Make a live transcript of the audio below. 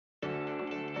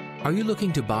Are you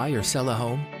looking to buy or sell a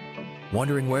home?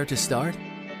 Wondering where to start?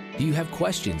 Do you have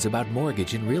questions about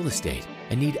mortgage and real estate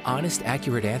and need honest,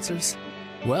 accurate answers?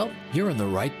 Well, you're in the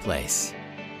right place.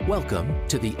 Welcome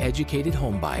to The Educated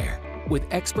Homebuyer with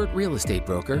expert real estate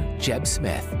broker Jeb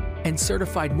Smith and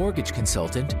certified mortgage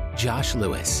consultant Josh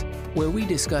Lewis, where we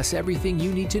discuss everything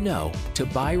you need to know to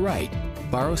buy right,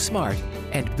 borrow smart,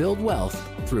 and build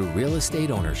wealth through real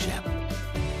estate ownership.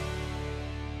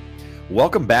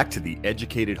 Welcome back to The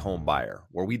Educated Homebuyer,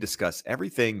 where we discuss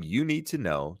everything you need to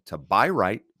know to buy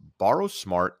right, borrow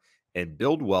smart, and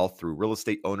build wealth through real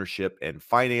estate ownership and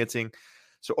financing.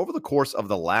 So over the course of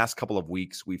the last couple of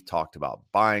weeks, we've talked about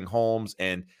buying homes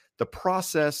and the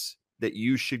process that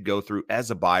you should go through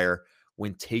as a buyer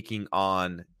when taking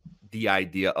on the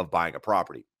idea of buying a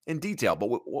property in detail. But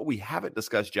what we haven't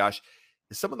discussed, Josh,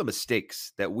 is some of the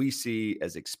mistakes that we see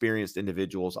as experienced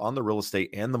individuals on the real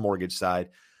estate and the mortgage side.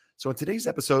 So in today's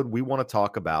episode, we want to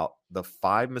talk about the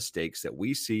 5 mistakes that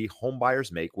we see home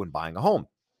buyers make when buying a home.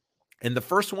 And the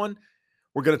first one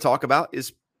we're going to talk about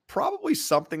is probably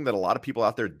something that a lot of people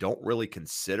out there don't really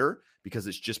consider because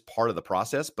it's just part of the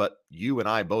process. But you and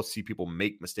I both see people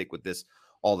make mistake with this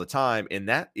all the time. And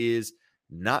that is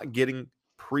not getting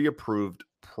pre-approved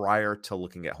prior to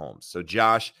looking at homes. So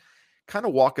Josh, kind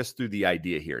of walk us through the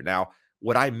idea here. Now,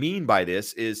 what I mean by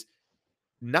this is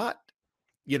not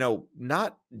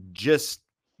just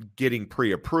getting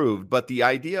pre-approved, but the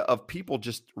idea of people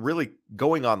just really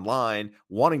going online,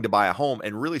 wanting to buy a home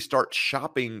and really start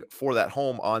shopping for that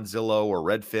home on Zillow or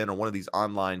Redfin or one of these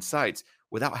online sites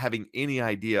without having any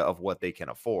idea of what they can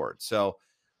afford. So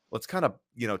let's kind of,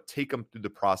 take them through the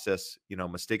process,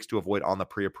 mistakes to avoid on the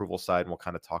pre-approval side. And we'll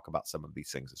kind of talk about some of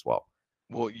these things as well.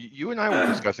 Well, you and I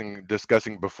were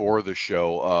discussing before the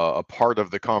show a part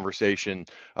of the conversation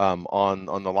on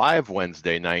the live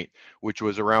Wednesday night, which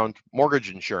was around mortgage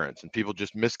insurance and people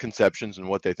just misconceptions and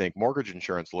what they think mortgage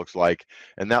insurance looks like,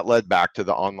 and that led back to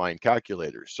the online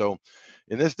calculators. So,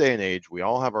 in this day and age, we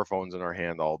all have our phones in our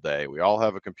hand all day. We all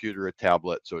have a computer, a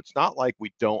tablet, so it's not like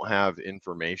we don't have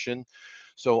information.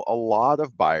 So a lot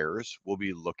of buyers will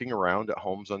be looking around at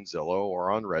homes on Zillow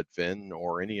or on Redfin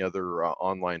or any other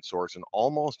online source, and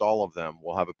almost all of them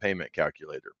will have a payment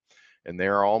calculator, and they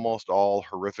are almost all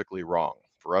horrifically wrong.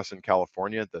 For us in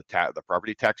California, the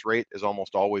property tax rate is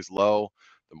almost always low.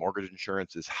 The mortgage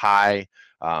insurance is high.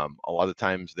 A lot of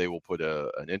times they will put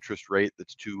an interest rate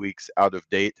that's 2 weeks out of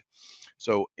date.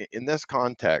 So in this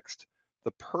context,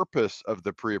 the purpose of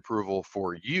the pre-approval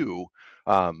for you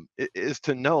is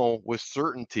to know with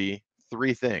certainty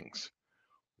 3 things.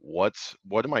 What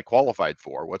am I qualified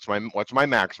for? What's my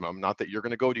maximum? Not that you're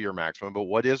going to go to your maximum, but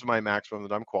what is my maximum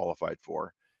that I'm qualified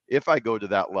for? If I go to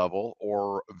that level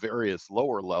or various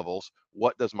lower levels,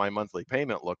 what does my monthly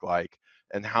payment look like,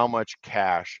 and how much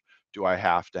cash do I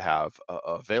have to have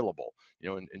available?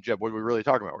 And Jeb, what are we really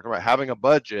talking about? We're talking about having a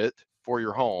budget for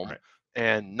your home. Right.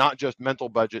 And not just mental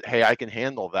budget, hey, I can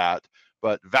handle that,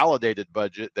 but validated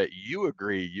budget that you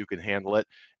agree you can handle it,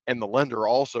 and the lender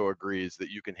also agrees that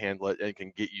you can handle it and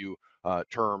can get you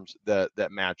terms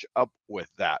that match up with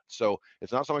that. So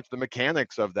it's not so much the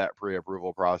mechanics of that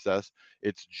pre-approval process,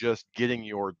 it's just getting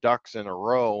your ducks in a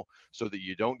row so that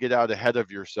you don't get out ahead of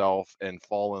yourself and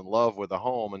fall in love with a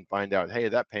home and find out, hey,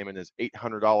 that payment is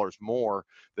 $800 more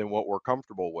than what we're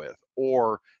comfortable with.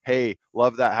 Or, hey,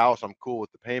 love that house, I'm cool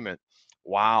with the payment.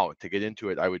 Wow, to get into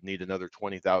it, I would need another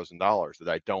 $20,000 that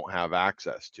I don't have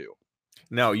access to.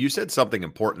 No, you said something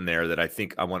important there that I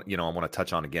think I want to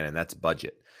touch on again, and that's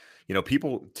budget.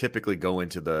 People typically go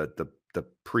into the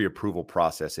pre-approval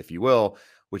process, if you will,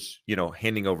 which,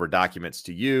 handing over documents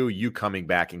to you coming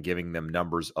back and giving them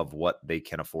numbers of what they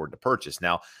can afford to purchase.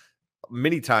 Now,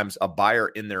 many times a buyer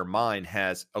in their mind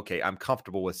has, okay, I'm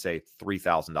comfortable with, say,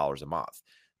 $3,000 a month.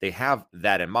 They have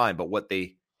that in mind, but what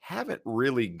they haven't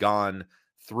really gone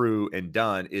through and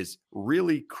done is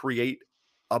really create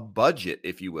a budget,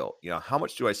 if you will. How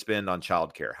much do I spend on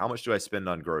childcare? How much do I spend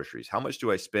on groceries? How much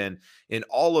do I spend in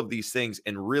all of these things,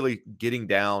 and really getting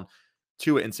down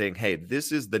to it and saying, hey,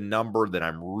 this is the number that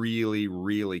I'm really,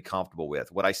 really comfortable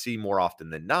with. What I see more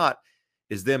often than not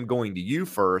is them going to you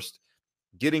first,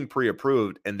 getting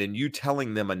pre-approved, and then you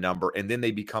telling them a number, and then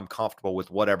they become comfortable with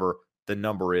whatever the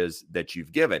number is that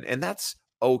you've given. And that's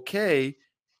okay,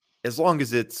 as long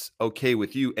as it's okay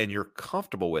with you and you're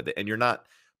comfortable with it and you're not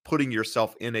putting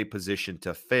yourself in a position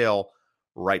to fail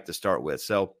right to start with.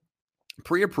 So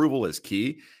pre-approval is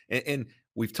key. And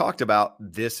we've talked about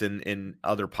this in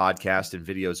other podcasts and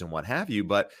videos and what have you,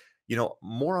 but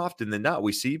more often than not,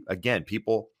 we see, again,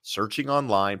 people searching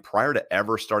online prior to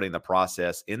ever starting the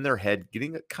process, in their head,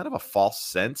 getting kind of a false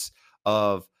sense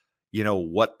of,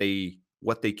 what they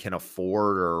what they can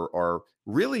afford, or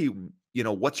really,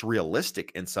 what's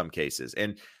realistic in some cases.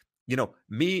 And,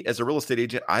 me as a real estate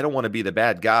agent, I don't want to be the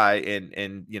bad guy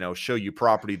and, show you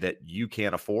property that you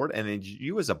can't afford. And then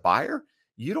you as a buyer,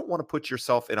 you don't want to put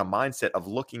yourself in a mindset of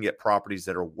looking at properties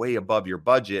that are way above your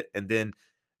budget. And then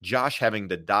Josh having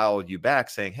to dial you back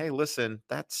saying, hey, listen,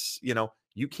 that's,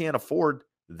 you can't afford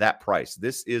that price.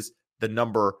 This is the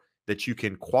number that you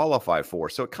can qualify for.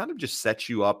 So it kind of just sets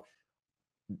you up,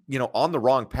 on the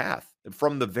wrong path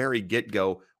from the very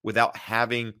get-go without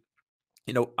having,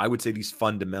 I would say these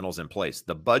fundamentals in place,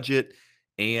 the budget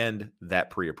and that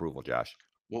pre-approval, Josh.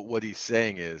 What he's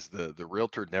saying is the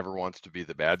realtor never wants to be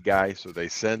the bad guy, so they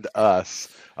send us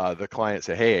the client,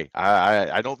 say, hey,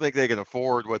 I don't think they can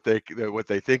afford what they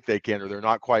think they can, or they're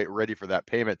not quite ready for that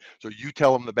payment. So you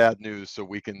tell them the bad news, so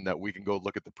we can go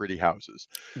look at the pretty houses.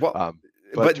 Well,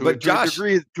 But but Josh,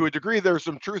 to a degree, there's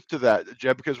some truth to that,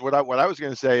 Jeb. Because what I was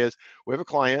going to say is, we have a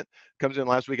client comes in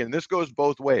last weekend. And this goes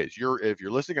both ways. If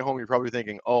you're listening at home, you're probably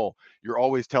thinking, oh, you're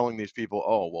always telling these people,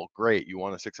 oh, well, great, you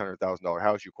want a $600,000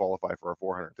 house, you qualify for a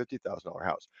 $450,000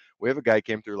 house. We have a guy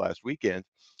came through last weekend.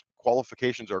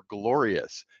 Qualifications are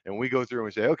glorious, and we go through and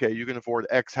we say, okay, you can afford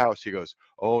X house. He goes,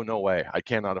 oh, no way, I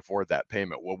cannot afford that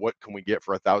payment. Well, what can we get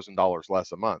for $1,000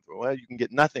 less a month? Well, you can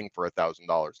get nothing for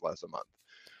 $1,000 less a month.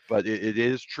 But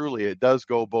it does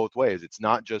go both ways. It's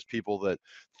not just people that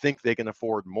think they can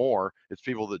afford more. It's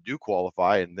people that do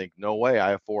qualify and think, no way,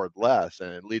 I afford less.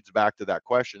 And it leads back to that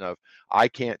question of, I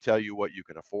can't tell you what you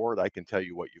can afford. I can tell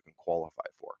you what you can qualify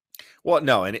for. well,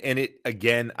 no, and it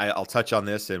again, I'll touch on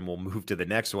this and we'll move to the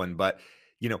next one. But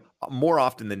more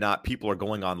often than not, people are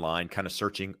going online, kind of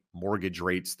searching mortgage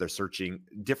rates. They're searching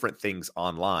different things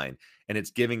online, and it's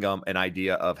giving them an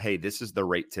idea of, hey, this is the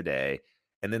rate today.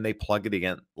 And then they plug it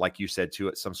again, like you said, to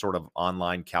it, some sort of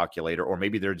online calculator, or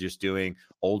maybe they're just doing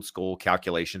old school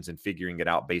calculations and figuring it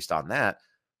out based on that.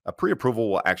 A pre-approval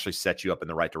will actually set you up in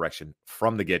the right direction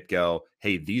from the get-go.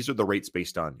 Hey, these are the rates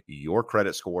based on your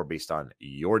credit score, based on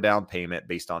your down payment,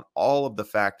 based on all of the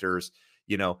factors,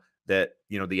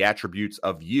 the attributes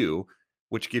of you,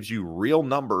 which gives you real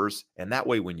numbers. And that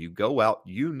way, when you go out,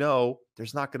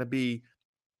 there's not going to be,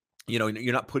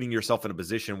 you're not putting yourself in a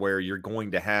position where you're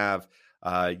going to have,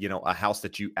 a house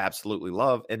that you absolutely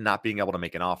love and not being able to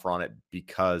make an offer on it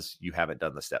because you haven't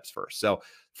done the steps first. So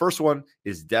first one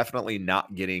is definitely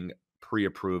not getting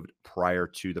pre-approved prior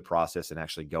to the process and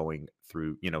actually going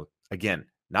through, again,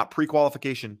 not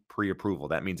pre-qualification, pre-approval.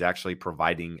 That means actually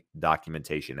providing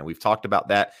documentation. And we've talked about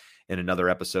that in another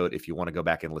episode if you want to go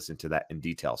back and listen to that in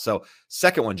detail. So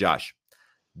second one, Josh,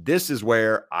 this is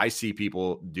where I see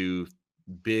people do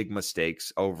big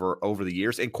mistakes over the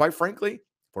years. And quite frankly,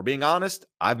 if we're being honest,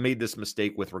 I've made this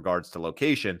mistake with regards to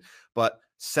location, but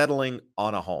settling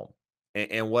on a home.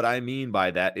 And what I mean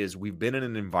by that is we've been in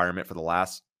an environment for the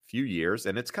last few years,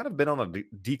 and it's kind of been on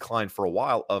a decline for a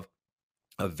while of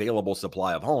available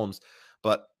supply of homes.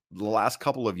 But the last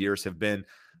couple of years have been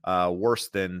worse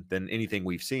than anything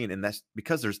we've seen. And that's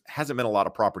because there hasn't been a lot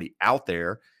of property out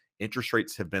there. Interest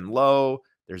rates have been low.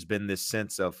 There's been this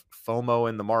sense of FOMO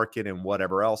in the market and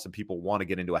whatever else, and people want to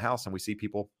get into a house, and we see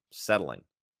people settling,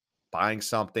 buying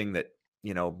something that,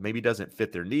 maybe doesn't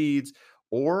fit their needs,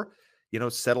 or,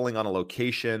 settling on a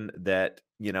location that,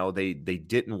 they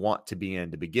didn't want to be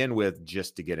in to begin with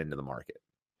just to get into the market.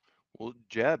 Well,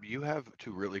 Jeb, you have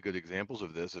two really good examples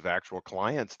of this, of actual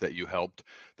clients that you helped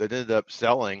that ended up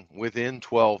selling within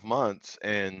 12 months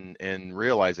and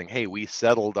realizing, hey, we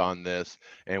settled on this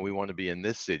and we want to be in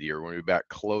this city, or we want to be back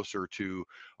closer to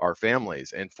our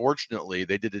families. And fortunately,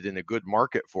 they did it in a good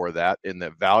market for that, and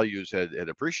the values had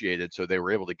appreciated. So they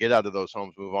were able to get out of those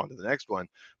homes, move on to the next one.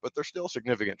 But there's still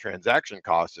significant transaction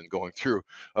costs in going through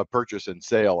a purchase and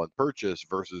sale and purchase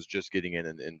versus just getting in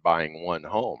and buying one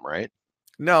home, right?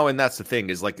 No, and that's the thing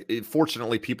is, like,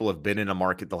 fortunately, people have been in a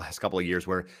market the last couple of years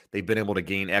where they've been able to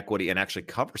gain equity and actually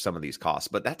cover some of these costs,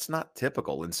 but that's not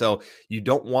typical. And so you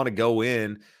don't want to go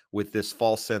in with this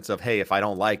false sense of, hey, if I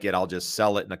don't like it, I'll just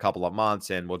sell it in a couple of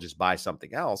months and we'll just buy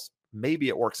something else. Maybe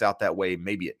it works out that way,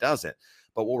 maybe it doesn't.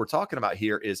 But what we're talking about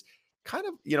here is kind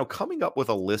of, coming up with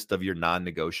a list of your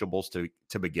non-negotiables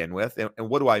to begin with. And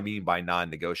what do I mean by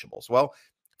non-negotiables? Well,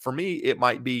 for me, it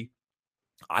might be,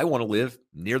 I want to live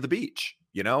near the beach.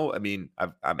 I mean,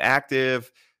 I'm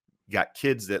active, got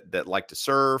kids that like to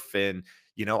surf, and,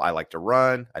 I like to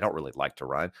run. I don't really like to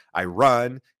run. I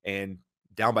run, and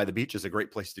down by the beach is a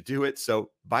great place to do it.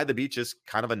 So by the beach is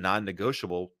kind of a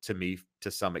non-negotiable to me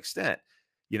to some extent.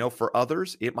 For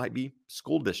others, it might be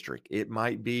school district. It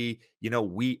might be,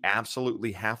 we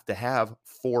absolutely have to have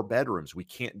 4 bedrooms. We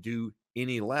can't do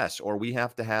any less, or we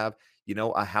have to have,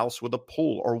 a house with a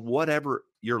pool or whatever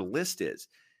your list is.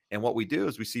 And what we do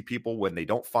is we see people when they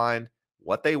don't find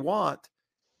what they want,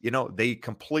 they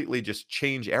completely just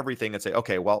change everything and say,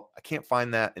 okay, well, I can't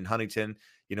find that in Huntington,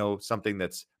 something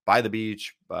that's by the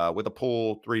beach with a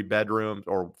pool, 3 bedrooms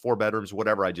or 4 bedrooms,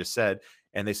 whatever I just said.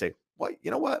 And they say, well,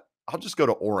 you know what? I'll just go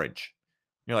to Orange.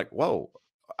 You're like, whoa,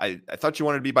 I thought you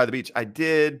wanted to be by the beach. I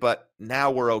did, but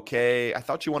now we're okay. I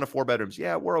thought you wanted 4 bedrooms.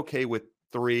 Yeah, we're okay with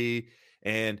 3.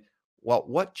 And well,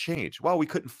 what changed? Well, we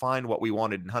couldn't find what we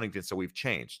wanted in Huntington, so we've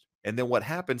changed. And then what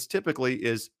happens typically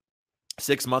is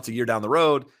 6 months, a year down the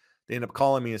road, they end up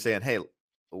calling me and saying, hey,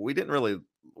 we don't really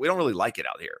like it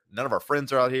out here. None of our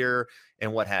friends are out here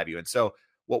and what have you. And so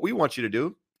what we want you to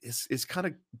do is kind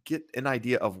of get an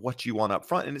idea of what you want up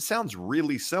front. And it sounds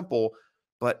really simple,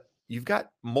 but you've got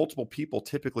multiple people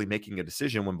typically making a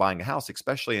decision when buying a house,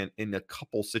 especially in a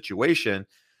couple situation.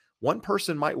 One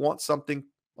person might want something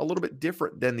a little bit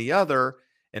different than the other,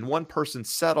 and one person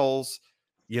settles,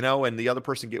 and the other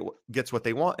person gets what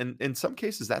they want. And in some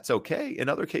cases, that's okay. In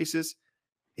other cases,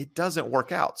 it doesn't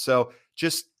work out. So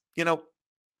just,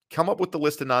 come up with the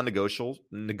list of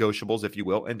negotiables, if you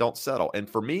will, and don't settle. And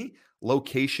for me,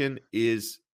 location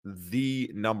is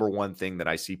the number one thing that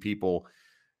I see people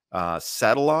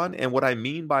settle on. And what I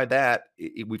mean by that,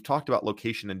 we've talked about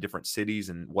location in different cities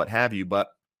and what have you, but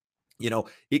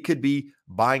it could be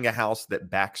buying a house that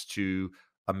backs to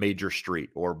a major street,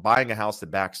 or buying a house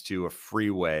that backs to a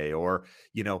freeway, or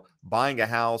buying a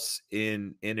house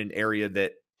in an area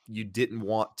that you didn't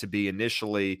want to be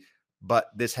initially, but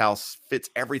this house fits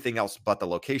everything else but the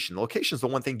location. The location is the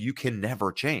one thing you can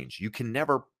never change. You can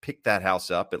never pick that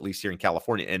house up, at least here in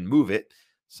California, and move it.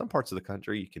 Some parts of the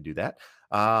country you can do that,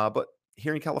 but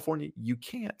here in California you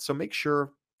can't. So make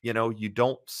sure you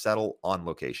don't settle on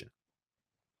location.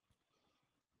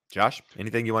 Josh,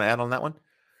 anything you want to add on that one?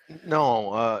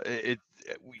 No,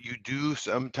 you do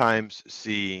sometimes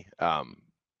see a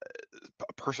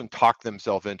person talk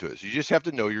themselves into it. So you just have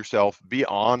to know yourself, be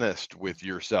honest with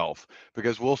yourself,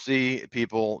 because we'll see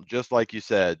people, just like you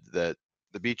said, that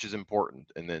the beach is important,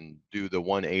 and then do the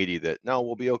 180 that, no,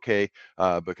 we'll be okay,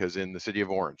 because in the city of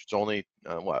Orange, it's only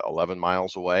 11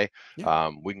 miles away.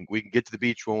 Yeah. We can get to the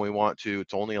beach when we want to.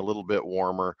 It's only a little bit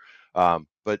warmer.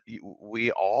 But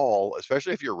we all,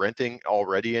 especially if you're renting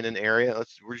already in an area,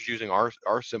 we're just using our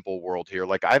simple world here.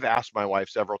 Like, I've asked my wife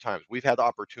several times, we've had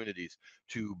opportunities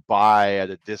to buy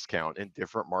at a discount in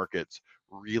different markets,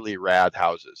 really rad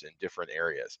houses in different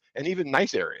areas, and even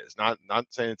nice areas. Not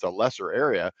saying it's a lesser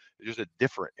area, it's just a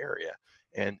different area.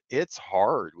 And it's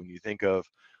hard when you think of,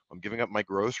 I'm giving up my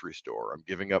grocery store, I'm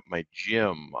giving up my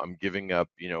gym, I'm giving up,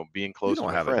 being You close to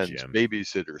don't my have a friends, gym.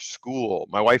 babysitter, school.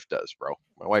 My wife does, bro.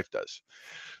 My wife does.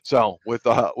 So with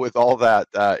all that,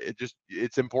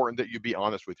 it's important that you be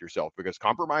honest with yourself, because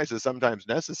compromise is sometimes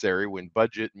necessary when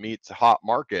budget meets hot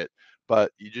market.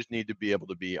 But you just need to be able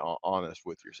to be honest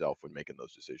with yourself when making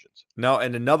those decisions. No,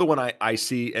 and another one I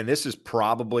see, and this is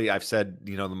probably, I've said,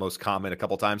 the most common a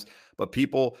couple times, but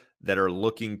people that are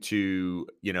looking to,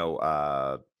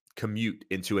 commute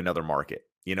into another market.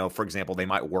 For example, they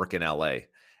might work in LA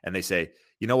and they say,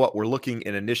 you know what, we're looking,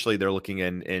 and initially they're looking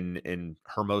in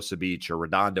Hermosa Beach or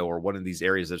Redondo or one of these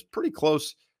areas that's pretty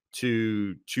close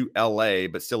to LA,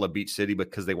 but still a beach city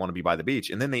because they want to be by the beach.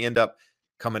 And then they end up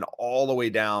coming all the way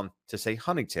down to, say,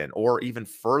 Huntington, or even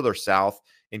further south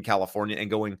in California, and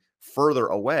going further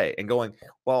away and going,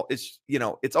 well, it's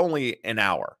only an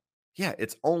hour. Yeah,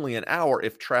 it's only an hour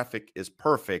if traffic is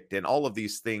perfect and all of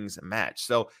these things match.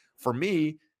 So for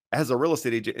me, as a real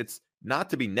estate agent, it's not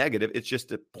to be negative. It's just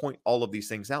to point all of these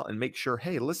things out and make sure,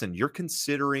 hey, listen, you're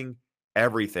considering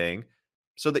everything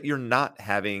so that you're not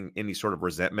having any sort of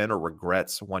resentment or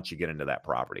regrets once you get into that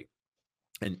property.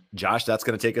 And Josh, that's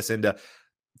going to take us into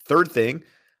third thing,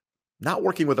 not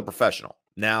working with a professional.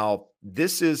 Now,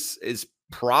 this is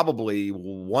probably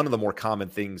one of the more common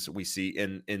things we see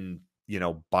in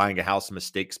buying a house,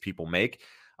 mistakes people make.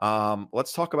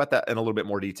 Let's talk about that in a little bit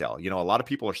more detail. A lot of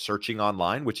people are searching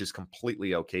online, which is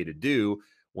completely okay to do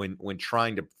when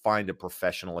trying to find a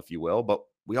professional, if you will. But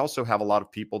we also have a lot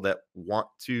of people that want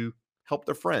to help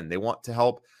their friend. They want to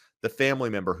help the family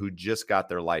member who just got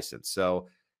their license. So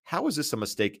how is this a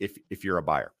mistake if you're a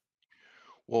buyer?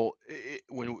 Well,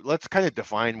 let's kind of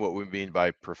define what we mean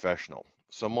by professional.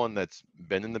 Someone that's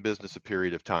been in the business a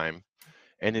period of time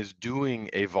and is doing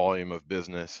a volume of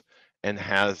business and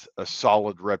has a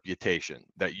solid reputation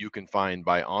that you can find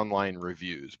by online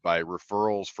reviews, by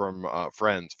referrals from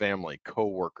friends, family,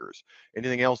 coworkers.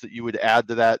 Anything else that you would add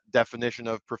to that definition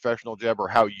of professional, Jeb, or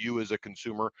how you as a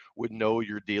consumer would know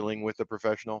you're dealing with a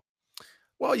professional?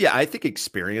 Well, yeah, I think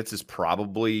experience is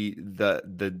probably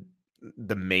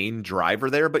the main driver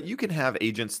there, but you can have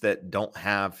agents that don't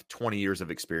have 20 years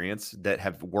of experience that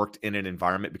have worked in an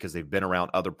environment because they've been around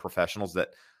other professionals that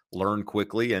learn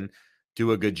quickly and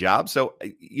do a good job. So,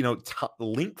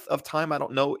 length of time, I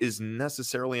don't know, is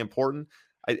necessarily important.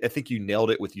 I think you nailed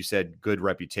it with, you said good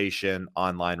reputation,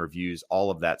 online reviews,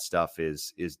 all of that stuff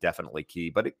is definitely key.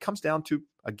 But it comes down to,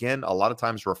 again, a lot of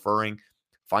times referring,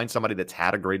 find somebody that's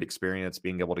had a great experience,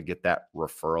 being able to get that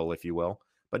referral, if you will.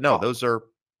 But no, Well, those are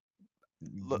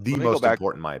let the me go most back.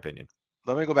 important, in my opinion.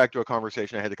 Let me go back to a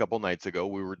conversation I had a couple nights ago.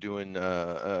 We were doing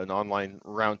an online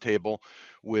roundtable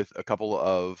with a couple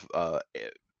of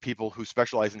people who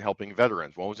specialize in helping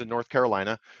veterans. One was in North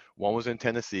Carolina, one was in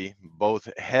Tennessee, both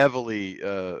heavily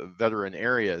veteran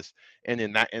areas. And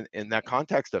in that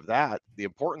context of that, the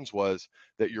importance was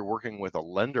that you're working with a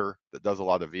lender that does a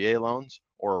lot of VA loans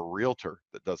or a realtor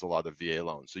that does a lot of VA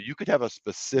loans. So you could have a Yes.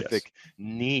 specific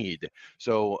need.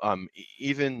 So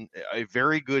even a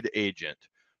very good agent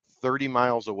 30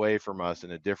 miles away from us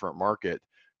in a different market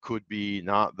could be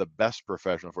not the best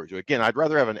professional for you. So again, I'd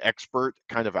rather have an expert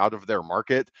kind of out of their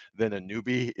market than a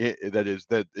newbie that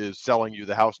is selling you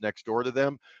the house next door to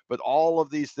them. But all of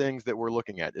these things that we're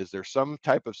looking at, is there some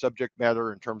type of subject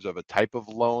matter in terms of a type of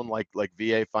loan like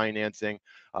VA financing?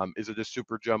 Is it a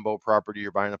super jumbo property?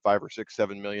 You're buying a $5 or $6,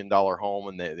 $7 million home,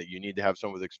 and that you need to have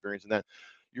someone with experience in that.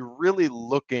 You're really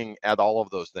looking at all of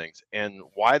those things. And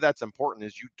why that's important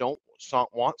is you don't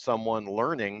want someone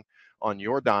learning on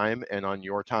your dime and on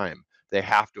your time. They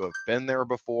have to have been there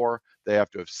before, they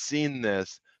have to have seen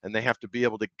this, and they have to be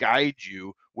able to guide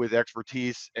you with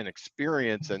expertise and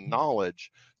experience and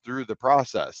knowledge through the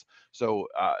process. So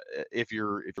if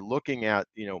you're looking at,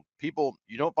 people,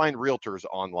 you don't find realtors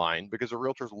online because a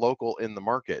realtor's local in the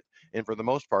market. And for the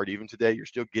most part, even today, you're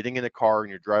still getting in a car and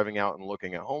you're driving out and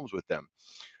looking at homes with them.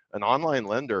 An online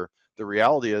lender, the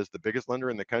reality is the biggest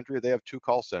lender in the country, they have two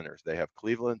call centers. They have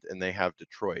Cleveland and they have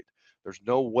Detroit. There's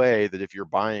no way that if you're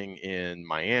buying in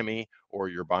Miami or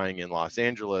you're buying in Los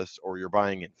Angeles or you're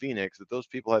buying in Phoenix, that those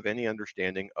people have any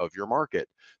understanding of your market.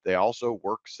 They also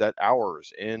work set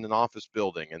hours in an office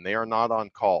building and they are not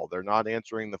on call. They're not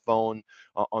answering the phone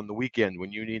on the weekend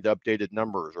when you need updated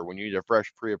numbers or when you need a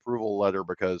fresh pre-approval letter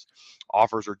because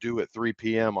offers are due at 3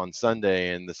 p.m. on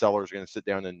Sunday and the seller is going to sit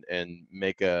down and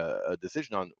make a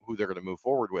decision on who they're going to move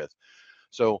forward with.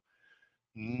 So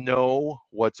know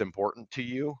what's important to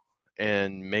you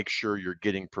and make sure you're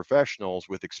getting professionals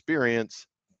with experience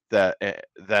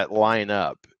that line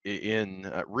up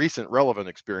in recent relevant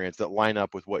experience that line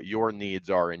up with what your needs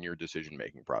are in your decision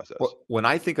making process. Well, when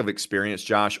I think of experience,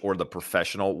 Josh, or the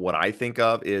professional, what I think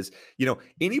of is,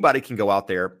 anybody can go out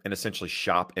there and essentially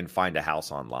shop and find a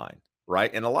house online, right?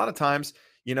 And a lot of times,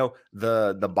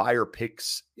 the buyer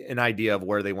picks an idea of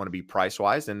where they want to be price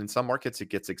wise, and in some markets it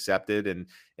gets accepted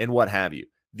and what have you.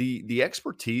 The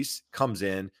expertise comes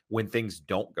in when things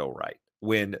don't go right,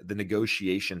 when the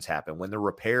negotiations happen, when the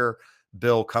repair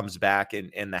bill comes back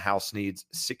and the house needs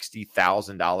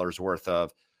 $60,000 worth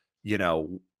of,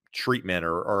 treatment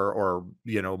or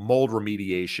mold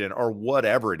remediation or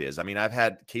whatever it is. I mean, I've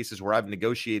had cases where I've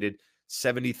negotiated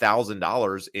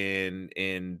 $70,000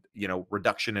 in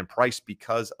reduction in price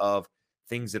because of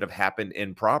things that have happened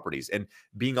in properties. And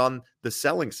being on the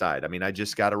selling side, I mean, I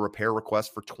just got a repair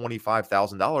request for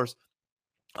 $25,000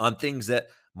 on things that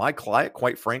my client,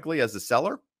 quite frankly, as a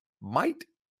seller, might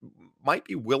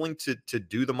be willing to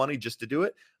do the money just to do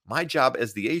it. My job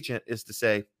as the agent is to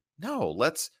say, no,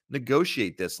 let's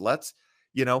negotiate this. Let's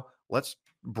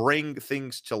bring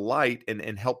things to light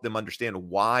and help them understand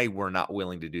why we're not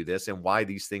willing to do this and why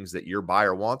these things that your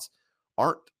buyer wants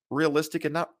aren't realistic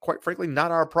and not, quite frankly,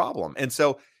 not our problem. And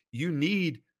so you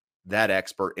need that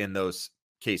expert in those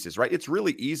cases, right? It's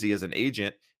really easy as an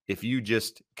agent if you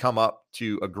just come up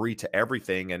to agree to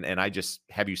everything and I just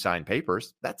have you sign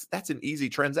papers. That's an easy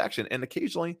transaction. And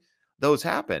occasionally those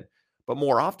happen. But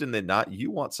more often than not,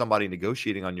 you want somebody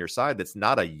negotiating on your side that's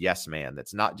not a yes man,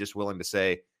 that's not just willing to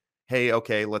say, hey,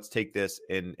 okay, let's take this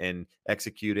and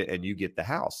execute it and you get the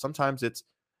house. Sometimes it's,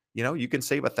 you can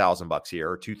save $1,000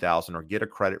 here or 2,000 or get a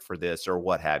credit for this or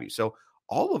what have you. So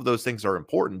all of those things are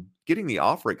important. Getting the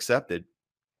offer accepted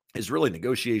is really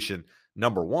negotiation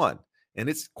number one. And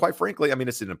it's, quite frankly, I mean,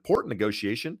 it's an important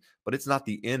negotiation, but it's not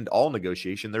the end all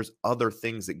negotiation. There's other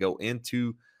things that go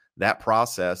into that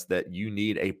process that you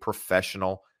need a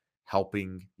professional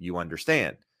helping you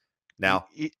understand. Now,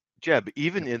 Jeb,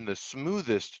 even in the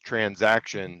smoothest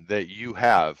transaction that you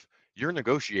have, you're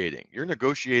negotiating. You're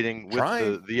negotiating with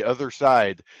Trying. the other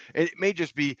side. And it may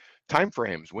just be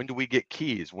timeframes. When do we get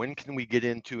keys? When can we get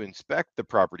in to inspect the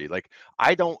property? Like,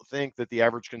 I don't think that the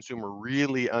average consumer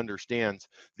really understands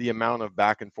the amount of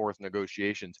back and forth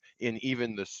negotiations in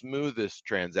even the smoothest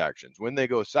transactions. When they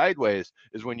go sideways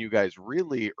is when you guys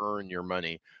really earn your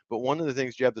money. But one of the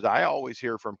things, Jeb, that I always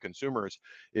hear from consumers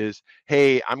is,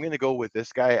 hey, I'm going to go with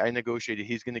this guy. I negotiated.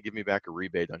 He's going to give me back a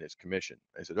rebate on his commission.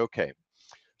 I said, okay.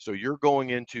 So you're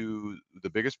going into the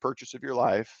biggest purchase of your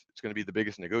life. It's going to be the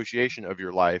biggest negotiation of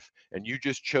your life. And you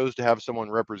just chose to have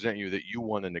someone represent you that you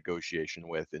won a negotiation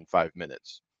with in 5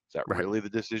 minutes. Is that Right. really the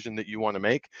decision that you want to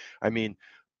make? I mean,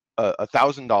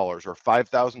 $1,000 or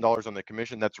 $5,000 on the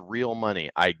commission, that's real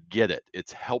money. I get it.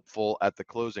 It's helpful at the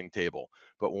closing table.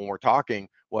 But when we're talking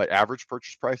what average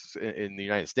purchase price in the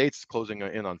United States is closing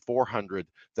in on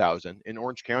 400,000. In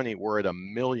Orange County, we're at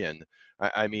 $1 million.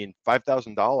 I mean,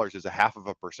 $5,000 is a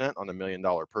 0.5% on $1 million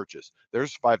purchase.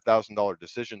 There's $5,000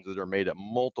 decisions that are made at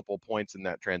multiple points in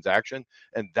that transaction.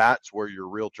 And that's where your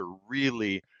realtor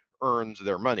really earns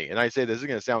their money. And I say this is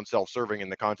going to sound self-serving in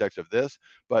the context of this,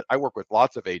 but I work with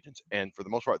lots of agents, and for the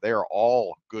most part, they are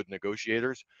all good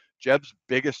negotiators. Jeb's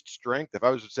biggest strength, if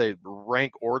I was to say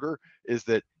rank order, is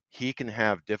that he can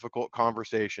have difficult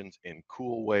conversations in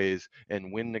cool ways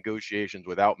and win negotiations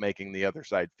without making the other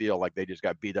side feel like they just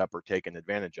got beat up or taken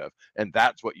advantage of. And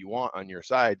that's what you want on your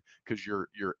side, because your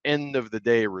end of the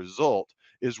day result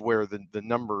is where the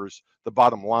numbers, the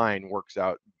bottom line works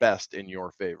out best in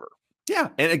your favor. Yeah.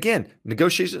 And again,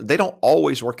 negotiations, they don't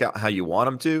always work out how you want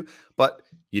them to, but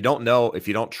you don't know if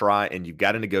you don't try, and you've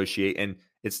got to negotiate. And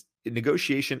it's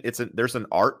negotiation. There's an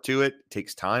art to it. It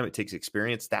takes time. It takes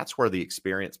experience. That's where the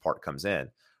experience part comes in,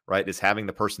 right? Is having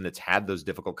the person that's had those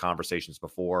difficult conversations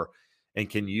before and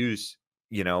can use,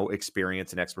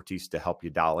 experience and expertise to help you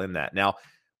dial in that. Now,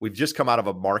 we've just come out of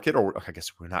a market, or I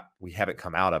guess we haven't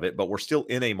come out of it, but we're still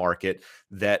in a market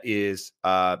that is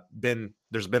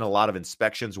there's been a lot of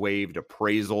inspections waived,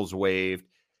 appraisals waived,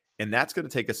 and that's going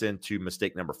to take us into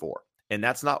mistake number 4. And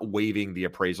that's not waiving the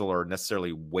appraisal or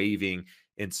necessarily waiving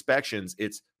inspections.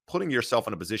 It's putting yourself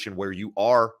in a position where you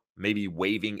are maybe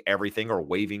waiving everything or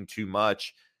waiving too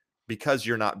much because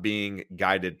you're not being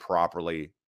guided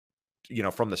properly,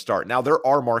 from the start. Now, there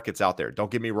are markets out there,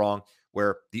 don't get me wrong,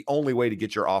 where the only way to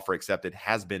get your offer accepted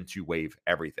has been to waive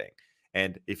everything.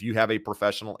 And if you have a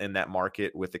professional in that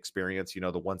market with experience,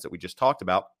 the ones that we just talked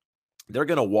about, they're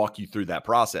going to walk you through that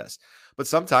process. But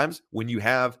sometimes when you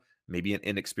have maybe an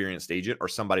inexperienced agent or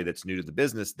somebody that's new to the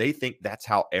business, they think that's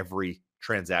how every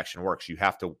transaction works. You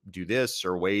have to do this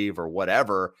or waive or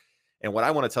whatever. And what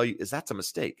I want to tell you is that's a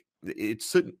mistake. It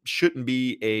shouldn't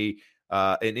be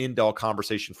an end-all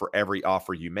conversation for every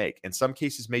offer you make. In some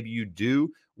cases, maybe you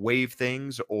do waive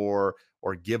things or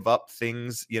give up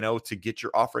things, to get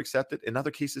your offer accepted. In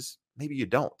other cases, maybe you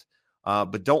don't.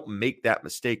 But don't make that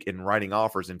mistake in writing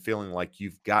offers and feeling like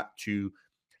you've got to,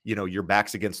 your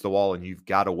back's against the wall and you've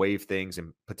got to waive things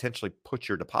and potentially put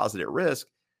your deposit at risk,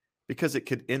 because it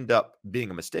could end up being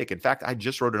a mistake. In fact, I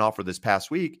just wrote an offer this past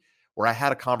week where I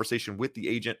had a conversation with the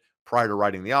agent prior to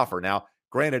writing the offer. Now,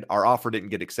 granted, our offer didn't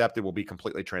get accepted. We'll be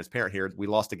completely transparent here. We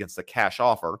lost against the cash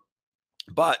offer,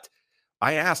 but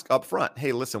I asked up front,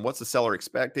 hey, listen, what's the seller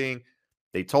expecting?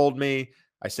 They told me.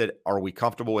 I said, are we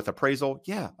comfortable with appraisal?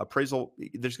 Yeah, appraisal.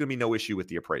 There's going to be no issue with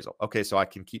the appraisal. Okay, so I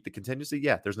can keep the contingency?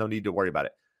 Yeah, there's no need to worry about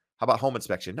it. How about home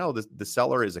inspection? No, the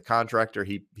seller is a contractor.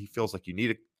 He feels like you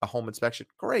need a home inspection.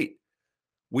 Great.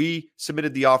 We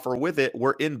submitted the offer with it.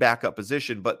 We're in backup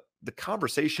position, but the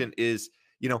conversation is,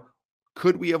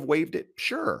 could we have waived it?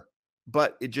 Sure.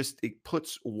 But it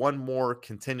puts one more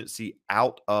contingency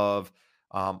out of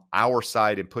our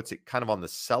side and puts it kind of on the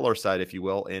seller side, if you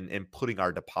will, and putting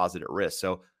our deposit at risk.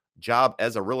 So job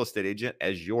as a real estate agent,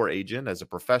 as your agent, as a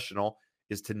professional,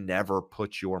 is to never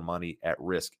put your money at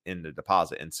risk in the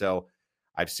deposit. And so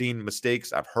I've seen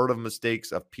mistakes. I've heard of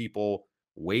mistakes of people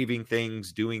waiving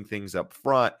things, doing things up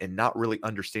front, and not really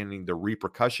understanding the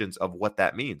repercussions of what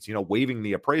that means. Waiving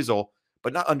the appraisal,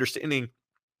 but not understanding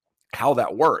how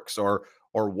that works or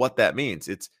what that means.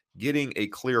 It's getting a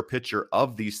clear picture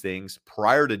of these things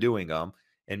prior to doing them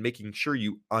and making sure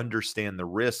you understand the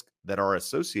risk that are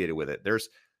associated with it.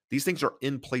 These things are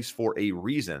in place for a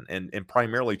reason and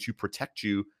primarily to protect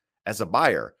you as a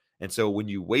buyer. And so when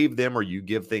you waive them or you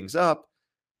give things up,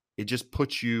 it just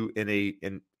puts you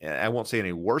in I won't say in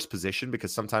a worse position,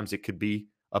 because sometimes it could be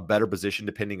a better position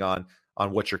depending on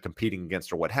what you're competing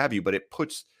against or what have you, but it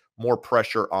puts more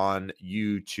pressure on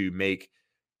you to make,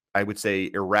 I would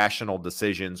say, irrational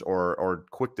decisions or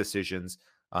quick decisions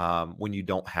when you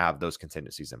don't have those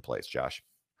contingencies in place, Josh.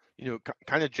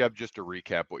 Kind of, Jeb, just to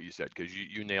recap what you said, because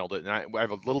you nailed it. And I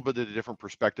have a little bit of a different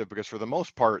perspective, because for the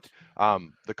most part,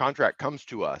 the contract comes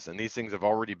to us and these things have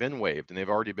already been waived and they've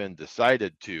already been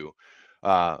decided to,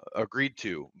 agreed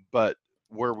to. But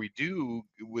where we do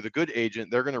with a good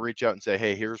agent, they're going to reach out and say,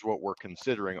 hey, here's what we're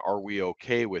considering. Are we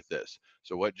okay with this?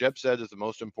 So what Jeb said is the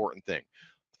most important thing.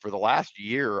 For the last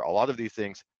year, a lot of these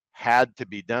things had to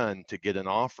be done to get an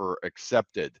offer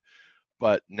accepted.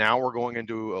 But now we're going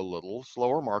into a little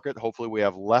slower market. Hopefully we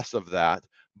have less of that.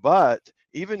 But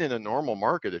even in a normal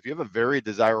market, if you have a very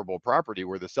desirable property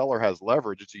where the seller has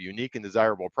leverage, it's a unique and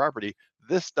desirable property,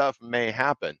 this stuff may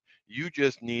happen. You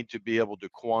just need to be able to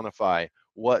quantify,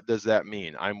 what does that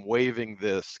mean? I'm waiving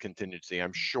this contingency.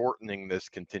 I'm shortening this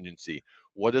contingency.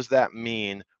 What does that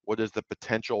mean? What is the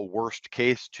potential worst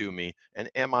case to me? And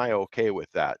am I okay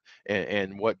with that?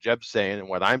 And what Jeb's saying and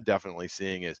what I'm definitely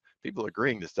seeing is people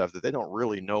agreeing to stuff that they don't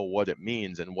really know what it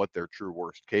means and what their true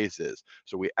worst case is.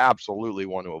 So we absolutely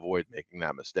want to avoid making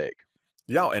that mistake.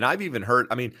 Yeah, and I've even heard,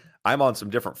 I mean, I'm on some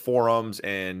different forums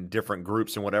and different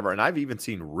groups and whatever, and I've even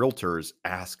seen realtors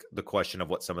ask the question of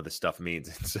what some of this stuff means.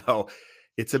 And so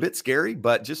it's a bit scary,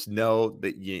 but just know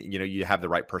that you have the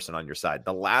right person on your side.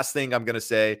 The last thing I'm going to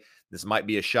say, this might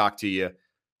be a shock to you,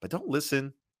 but don't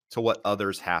listen to what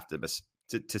others have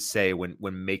to say when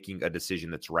making a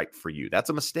decision that's right for you. That's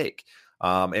a mistake.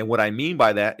 And what I mean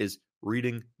by that is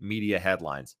reading media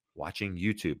headlines, watching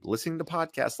YouTube, listening to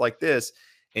podcasts like this,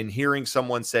 and hearing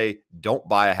someone say, don't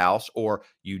buy a house, or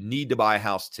you need to buy a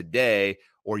house today,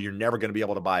 or you're never going to be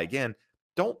able to buy again.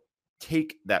 Don't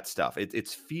take that stuff.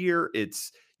 It's fear.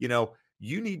 It's,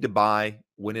 you need to buy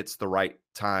when it's the right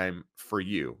time for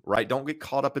you, right? Don't get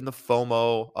caught up in the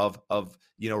FOMO of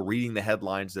reading the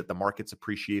headlines that the market's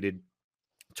appreciated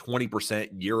 20%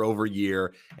 year over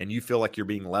year, and you feel like you're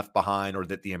being left behind, or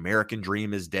that the American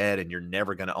dream is dead and you're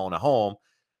never going to own a home.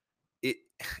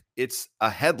 It's a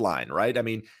headline, right? I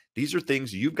mean, these are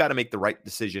things you've got to make the right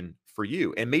decision for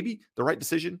you. And maybe the right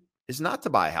decision is not to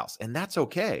buy a house, and that's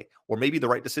okay. Or maybe the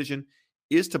right decision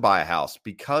is to buy a house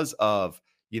because of,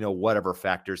 whatever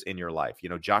factors in your life.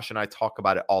 Josh and I talk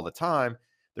about it all the time.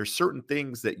 There's certain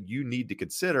things that you need to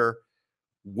consider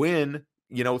when,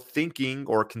 thinking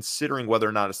or considering whether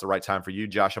or not it's the right time for you.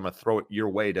 Josh, I'm going to throw it your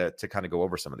way to kind of go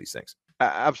over some of these things.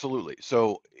 Absolutely.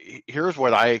 So here's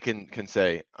what I can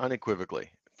say unequivocally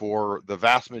for the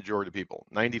vast majority of people,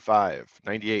 95,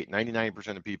 98,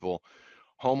 99% of people,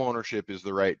 home ownership is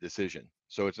the right decision.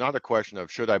 So it's not a question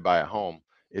of should I buy a home?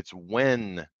 It's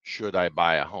when should I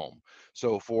buy a home?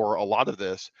 So for a lot of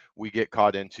this, we get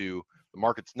caught into the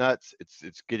market's nuts.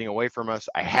 It's getting away from us.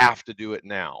 I have to do it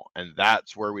now. And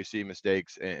that's where we see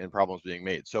mistakes and problems being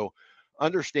made. So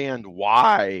understand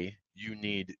why you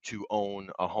need to own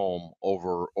a home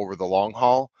over the long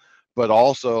haul, but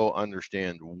also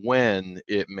understand when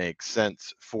it makes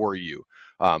sense for you.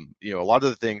 A lot of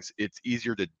the things, it's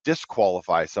easier to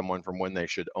disqualify someone from when they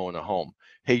should own a home.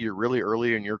 Hey, you're really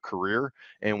early in your career,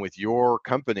 and with your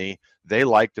company, they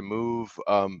like to move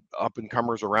up and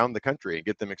comers around the country and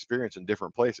get them experience in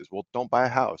different places. Well, don't buy a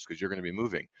house because you're going to be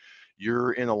moving.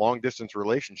 You're in a long distance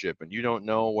relationship and you don't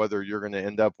know whether you're going to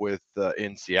end up with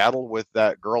in Seattle with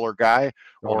that girl or guy,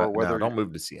 or whether don't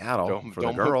move to Seattle for the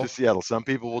don't move to girl. Seattle. Some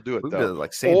people will do it Move though. to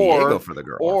like San Diego for the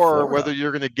girl, Or whether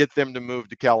you're going to get them to move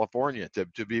to California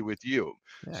to be with you.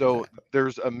 Yeah, So exactly.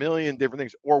 there's a million different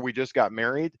things. Or we just got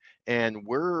married and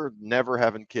we're never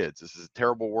having kids. This is a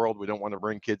terrible world. We don't want to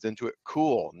bring kids into it.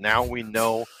 Cool. Now we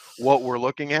know what we're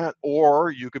looking at.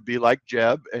 Or you could be like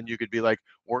Jeb and you could be like,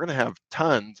 we're going to have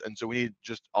tons. And so we need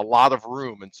just a lot of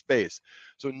room and space.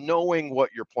 So knowing what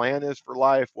your plan is for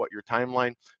life, what your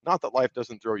timeline, not that life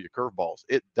doesn't throw you curveballs,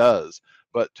 it does,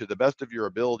 but to the best of your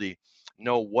ability,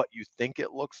 know what you think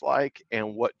it looks like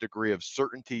and what degree of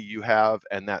certainty you have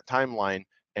and that timeline,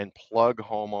 and plug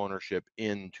home ownership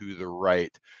into the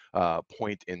right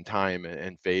point in time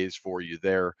and phase for you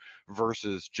there,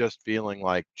 versus just feeling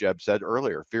like Jeb said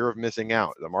earlier, fear of missing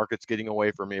out. The market's getting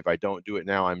away from me. If I don't do it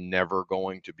now, I'm never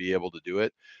going to be able to do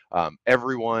it.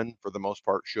 Everyone, for the most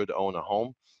part, should own a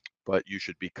home, but you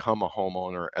should become a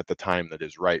homeowner at the time that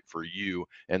is right for you.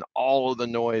 And all of the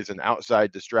noise and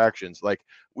outside distractions, like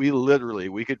we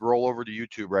could roll over to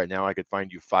YouTube right now. I could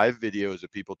find you 5 videos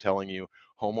of people telling you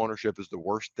home ownership is the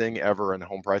worst thing ever and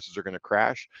home prices are going to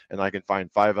crash. And I can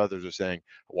find 5 others are saying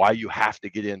why you have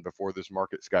to get in before this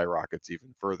market skyrockets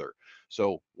even further.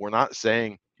 So we're not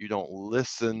saying you don't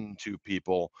listen to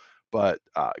people, but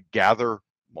gather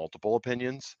multiple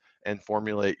opinions and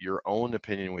formulate your own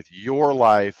opinion with your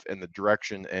life and the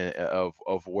direction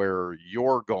of where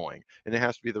you're going. And it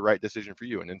has to be the right decision for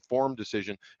you, an informed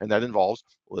decision. And that involves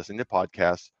listening to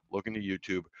podcasts, looking to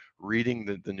YouTube,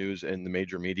 reading the news and the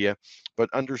major media, but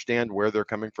understand where they're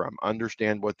coming from,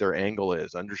 understand what their angle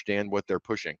is, understand what they're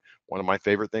pushing. One of my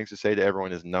favorite things to say to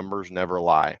everyone is numbers never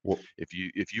lie. Well,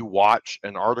 If you watch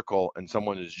an article and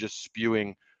someone is just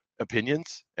spewing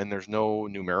opinions and there's no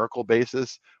numerical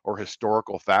basis or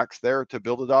historical facts there to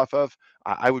build it off of,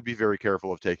 I would be very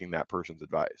careful of taking that person's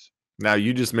advice. now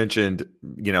you just mentioned,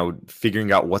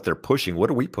 figuring out what they're pushing. What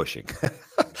are we pushing?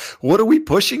 What are we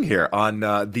pushing here on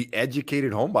the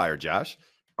educated home buyer, Josh?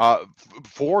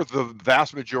 For the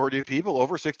vast majority of people,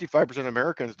 over 65% of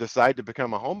Americans decide to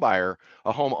become a home buyer,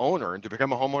 a homeowner. And to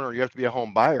become a homeowner, you have to be a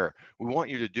home buyer. We want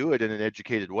you to do it in an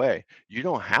educated way. You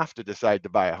don't have to decide to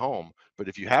buy a home, but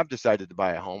if you have decided to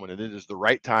buy a home and it is the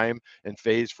right time and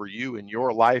phase for you in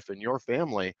your life and your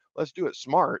family, let's do it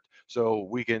smart so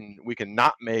we can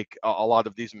not make a lot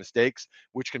of these mistakes,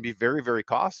 which can be very, very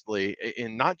costly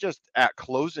in not just at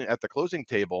the closing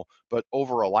table, but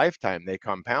over a lifetime. They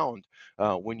compound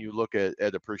when you look at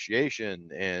appreciation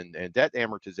and debt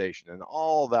amortization and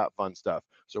all that fun stuff.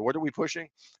 So what are we pushing?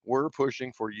 We're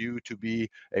pushing for you to be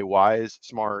a wise,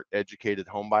 smart, educated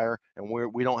home buyer, and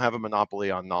we don't have a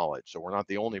monopoly on knowledge. So we're not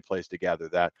the only place to gather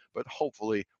that, but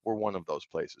hopefully we're one of those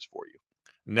places for you.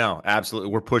 No, absolutely.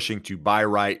 We're pushing to buy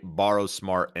right, borrow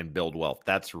smart, and build wealth.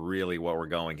 That's really what we're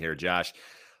going here, Josh.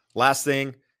 Last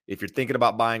thing, if you're thinking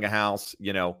about buying a house,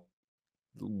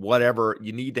 whatever,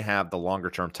 you need to have the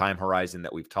longer term time horizon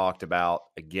that we've talked about.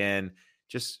 Again,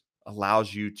 just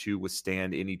allows you to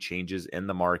withstand any changes in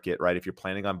the market, right? If you're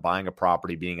planning on buying a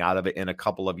property, being out of it in a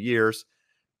couple of years,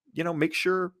 make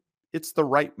sure it's the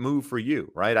right move for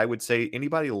you, right? I would say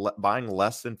anybody buying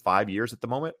less than 5 years at the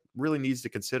moment really needs to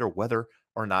consider whether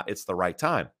or not it's the right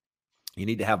time. You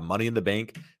need to have money in the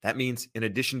bank. That means in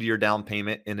addition to your down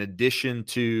payment, in addition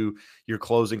to your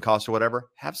closing costs or whatever,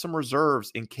 have some reserves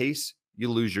in case you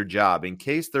lose your job, in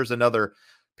case there's another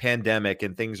pandemic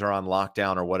and things are on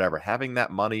lockdown or whatever. Having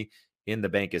that money in the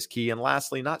bank is key. And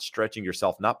lastly, not stretching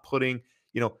yourself, not putting,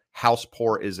 house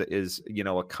poor is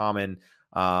a common,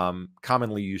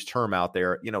 commonly used term out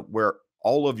there, where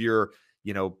all of your,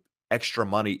 extra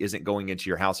money isn't going into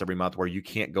your house every month, where you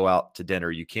can't go out to dinner,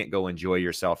 you can't go enjoy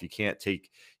yourself, you can't take,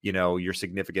 your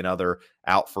significant other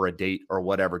out for a date or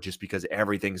whatever, just because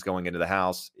everything's going into the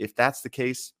house. If that's the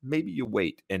case, maybe you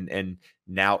wait and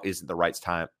now isn't the right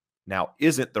time.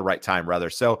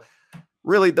 So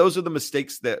really, those are the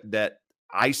mistakes that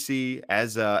I see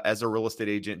as a real estate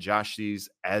agent, Josh sees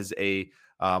as a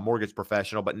mortgage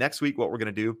professional. But next week, what we're going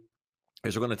to do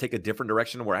is we're going to take a different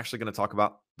direction. We're actually going to talk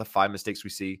about the 5 mistakes we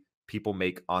see people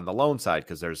make on the loan side,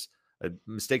 because there's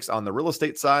mistakes on the real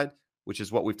estate side, which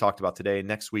is what we've talked about today.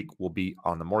 Next week will be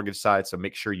on the mortgage side. So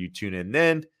make sure you tune in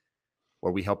then,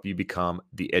 where we help you become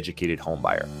the educated home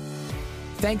buyer.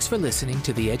 Thanks for listening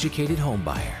to The Educated Home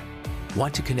Buyer.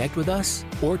 Want to connect with us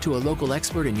or to a local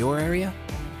expert in your area?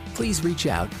 Please reach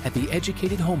out at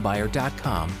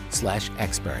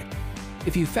theeducatedhomebuyer.com/expert.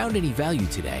 If you found any value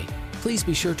today, please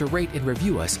be sure to rate and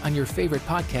review us on your favorite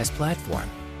podcast platform.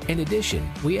 In addition,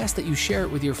 we ask that you share it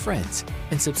with your friends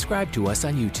and subscribe to us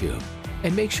on YouTube.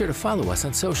 And make sure to follow us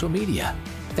on social media.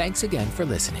 Thanks again for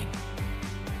listening.